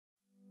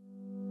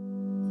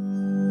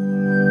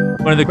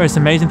One of the most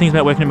amazing things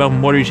about working at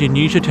Melbourne Water is you can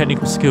use your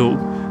technical skill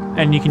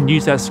and you can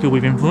use that skill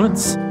with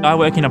influence. I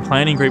work in a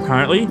planning group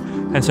currently,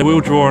 and so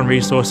we'll draw on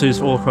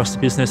resources all across the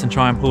business and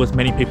try and pull as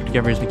many people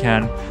together as we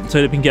can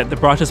so that we can get the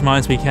brightest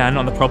minds we can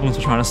on the problems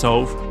we're trying to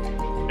solve.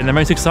 And the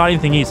most exciting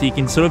thing is that you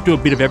can sort of do a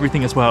bit of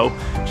everything as well,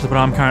 which is what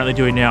I'm currently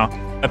doing now.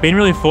 I've been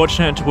really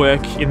fortunate to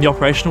work in the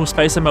operational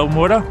space at Melbourne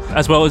Water,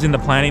 as well as in the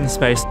planning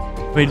space.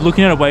 We're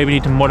looking at a way we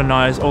need to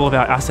modernise all of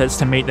our assets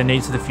to meet the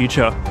needs of the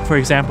future. For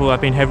example,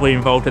 I've been heavily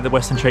involved at the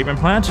Western Treatment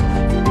Plant.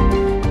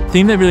 The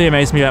thing that really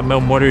amazed me about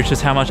Melbourne Water is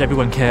just how much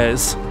everyone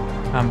cares.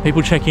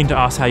 People check in to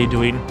ask how you're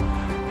doing,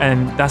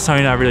 and that's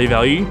something I really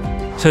value.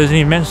 So there's an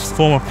immense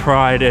form of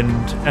pride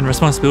and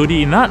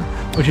responsibility in that,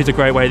 which is a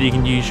great way that you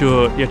can use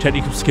your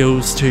technical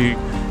skills to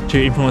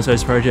influence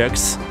those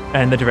projects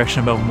and the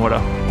direction of Melbourne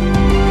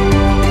Water.